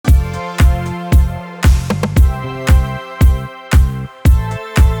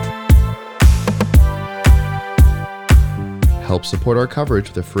Help support our coverage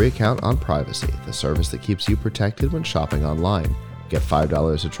with a free account on Privacy, the service that keeps you protected when shopping online. Get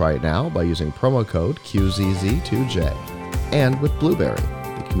 $5 to try it now by using promo code QZZ2J. And with Blueberry,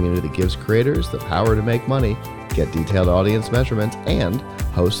 the community that gives creators the power to make money, get detailed audience measurements, and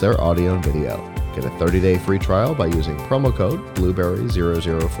host their audio and video. Get a 30-day free trial by using promo code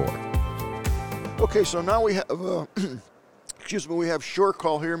Blueberry004. Okay, so now we have, we have Shore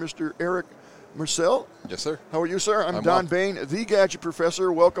Call here, Mr. Eric Marcel. Yes, sir. How are you, sir? I'm Don well. Bain, the Gadget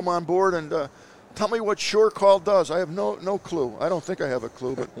Professor. Welcome on board, and tell me what Shore Call does. I have no clue. I don't think I have a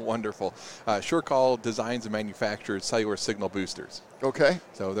clue. But Wonderful. Shore Call designs and manufactures cellular signal boosters. Okay.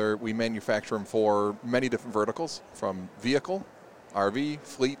 So we manufacture them for many different verticals, from vehicle, RV,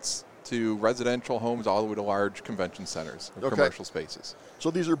 fleets, to residential homes, all the way to large convention centers or commercial spaces.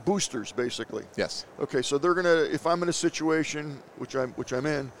 So these are boosters, basically. Yes. Okay, so they're gonna. If I'm in a situation which I'm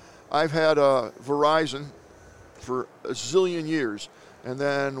in, I've had Verizon for a zillion years, and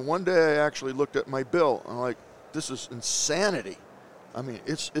then one day I actually looked at my bill and I'm like, this is insanity. I mean,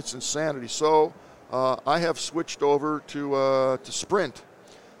 it's insanity. So I have switched over to Sprint.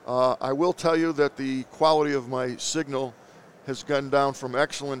 I will tell you that the quality of my signal has gone down from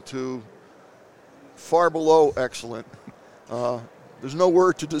excellent to far below excellent. There's no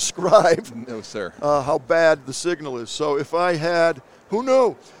word to describe No, sir. how bad the signal is. So if I had, who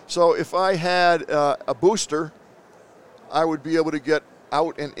knew? So if I had a booster, I would be able to get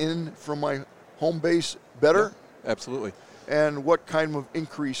out and in from my home base better. Yeah, absolutely. And what kind of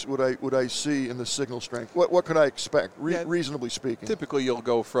increase would I see in the signal strength? What could I expect, reasonably speaking? Typically, you'll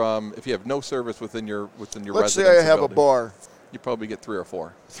go from, if you have no service within your Let's say I have building, a bar. you probably get 3 or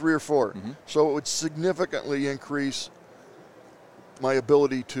 4. 3 or 4. Mm-hmm. So it would significantly increase my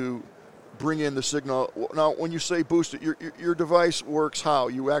ability to bring in the signal. Now, when you say boost it, your device works how?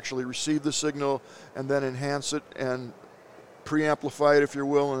 You actually receive the signal and then enhance it and preamplify it, if you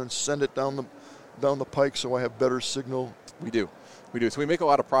will, and then send it down the pike so I have better signal. We do. So we make a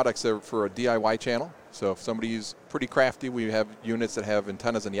lot of products that are for a DIY channel. So if somebody's pretty crafty, we have units that have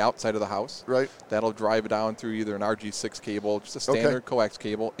antennas on the outside of the house. Right. That'll drive it down through either an RG6 cable, just a standard coax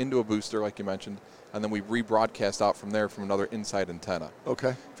cable, into a booster like you mentioned, and then we rebroadcast out from there from another inside antenna.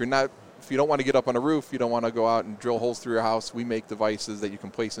 Okay. If you don't want to get up on a roof, you don't want to go out and drill holes through your house, we make devices that you can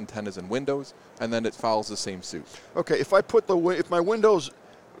place antennas in windows, and then it follows the same suit. Okay. If I put if my window's,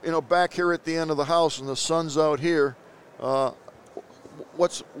 back here at the end of the house and the sun's out here,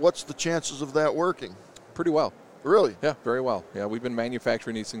 what's the chances of that working? Pretty well. Really? Yeah, very well. Yeah, we've been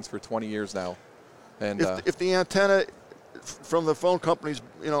manufacturing these things for 20 years now. And if the antenna from the phone company's,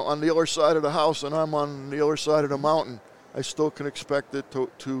 on the other side of the house and I'm on the other side of the mountain, I still can expect it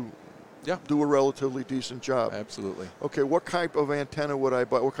to do a relatively decent job. Absolutely. Okay, what type of antenna would I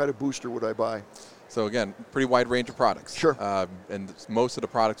buy? What kind of booster would I buy? So again, pretty wide range of products. Sure. And most of the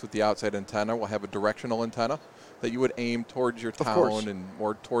products with the outside antenna will have a directional antenna that you would aim towards your town and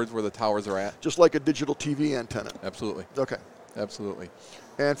more towards where the towers are at. Just like a digital TV antenna. Absolutely. Okay. Absolutely.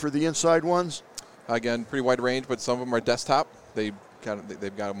 And for the inside ones? Again, pretty wide range, but some of them are desktop. They've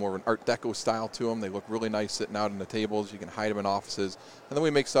got more of an Art Deco style to them. They look really nice sitting out on the tables. You can hide them in offices. And then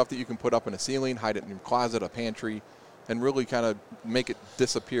we make stuff that you can put up in a ceiling, hide it in your closet, a pantry, and really kind of make it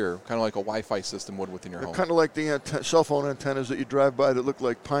disappear, kind of like a Wi-Fi system would within your home. Kind of like the cell phone antennas that you drive by that look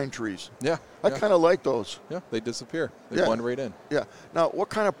like pine trees. Yeah. I kind of like those. Yeah, they disappear. They blend right in. Yeah. Now, what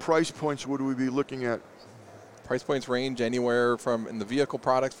kind of price points would we be looking at? Price points range anywhere from, in the vehicle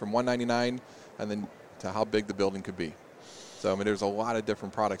products, from $199 and then to how big the building could be. So, there's a lot of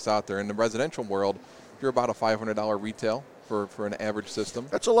different products out there. In the residential world, you're about a $500 retail for an average system.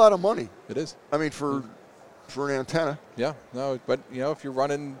 That's a lot of money. It is. For an antenna. Yeah, no, but if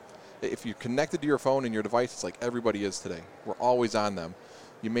you're connected to your phone and your device, it's like everybody is today. We're always on them.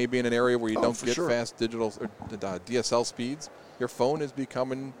 You may be in an area where you don't get fast digital or DSL speeds. Your phone is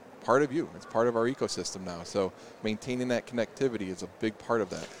becoming part of you. It's part of our ecosystem now. So maintaining that connectivity is a big part of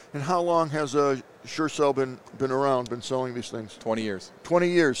that. And how long has SureCell been around, been selling these things? 20 years. 20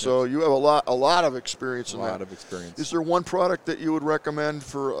 years. Yes. So you have a lot of experience in that. A lot of experience. Is there one product that you would recommend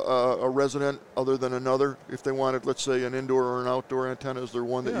for a resident other than another? If they wanted, let's say, an indoor or an outdoor antenna, is there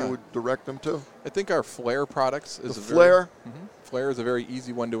one that you would direct them to? I think our Flare products is Flare? Flare is a very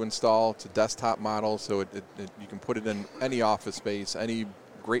easy one to install. It's a desktop model, so you can put it in any office space, any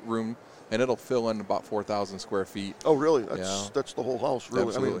great room, and it'll fill in about 4,000 square feet. Oh, really? That's the whole house, really.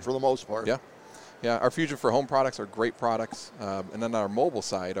 Absolutely. For the most part. Yeah. Yeah, our Fusion for Home products are great products. And then our mobile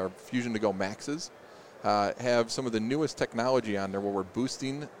side, our Fusion to Go Maxes, have some of the newest technology on there where we're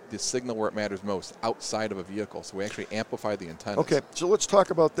boosting the signal where it matters most, outside of a vehicle. So we actually amplify the antennas. Okay, so let's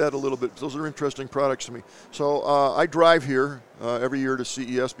talk about that a little bit. Those are interesting products to me. So I drive here every year to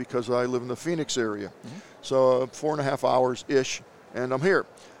CES because I live in the Phoenix area. Mm-hmm. So 4.5 hours-ish, and I'm here.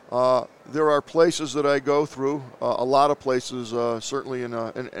 There are places that I go through, a lot of places, certainly in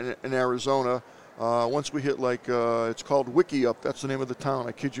Arizona. Once we hit it's called Wickiup, that's the name of the town,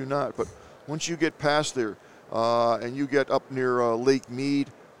 I kid you not. But once you get past there and you get up near Lake Mead,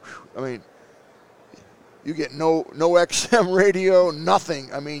 I mean, you get no XM radio,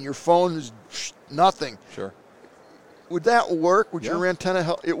 nothing. I mean, your phone is nothing. Sure. Would that work? Would your antenna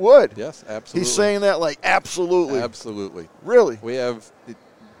help? It would. Yes, absolutely. He's saying that like absolutely. Absolutely. Really? We have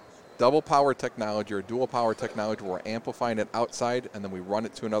double power technology or dual power technology where we're amplifying it outside and then we run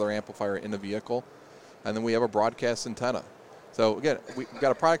it to another amplifier in the vehicle. And then we have a broadcast antenna. So again, we've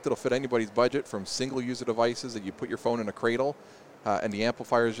got a product that'll fit anybody's budget, from single user devices that you put your phone in a cradle and the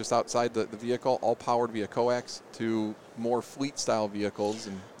amplifier is just outside the vehicle, all powered via coax, to more fleet style vehicles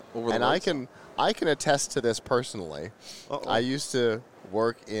and over the road. And I can attest to this personally. Uh-oh. I used to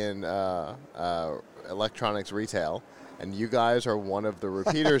work in electronics retail, and you guys are one of the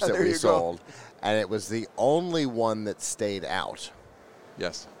repeaters that we sold, and it was the only one that stayed out.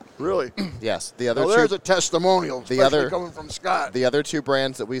 Yes. Really? Yes. The other there's a testimonial, especially coming from Scott. The other two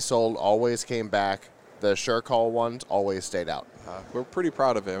brands that we sold always came back. The SureCall ones always stayed out. We're pretty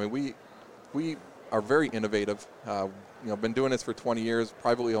proud of it. I mean, we are very innovative. Been doing this for 20 years,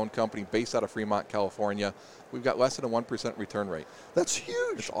 privately owned company based out of Fremont, California. We've got less than a 1% return rate. That's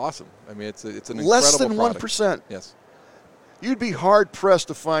huge. It's awesome. I mean, it's an incredible less than product. 1%. Yes. You'd be hard pressed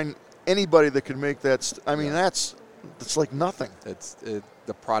to find anybody that could make that. I mean, that's like nothing.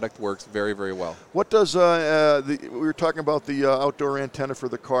 The product works very, very well. What does we were talking about the outdoor antenna for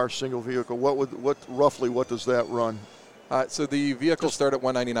the car, single vehicle? What does that run? So the vehicles start at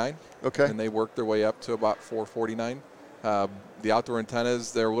 $199. Okay. And they work their way up to about $449. The outdoor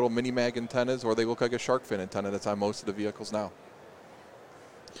antennas, they're little mini mag antennas, or they look like a shark fin antenna that's on most of the vehicles now.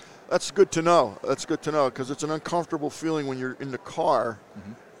 That's good to know. Because it's an uncomfortable feeling when you're in the car,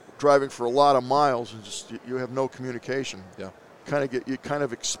 driving for a lot of miles, and just you have no communication. Yeah. You kind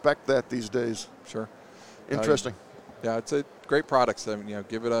of expect that these days. Sure. Interesting. Yeah, it's a great product. So,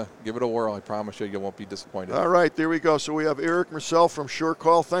 give it a whirl. I promise you won't be disappointed. All right, there we go. So we have Eric Marcel from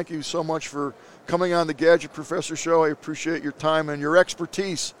SureCall. Thank you so much for coming on the Gadget Professor Show. I appreciate your time and your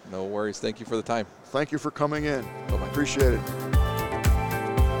expertise. No worries. Thank you for the time. Thank you for coming in. Bye-bye. Appreciate it.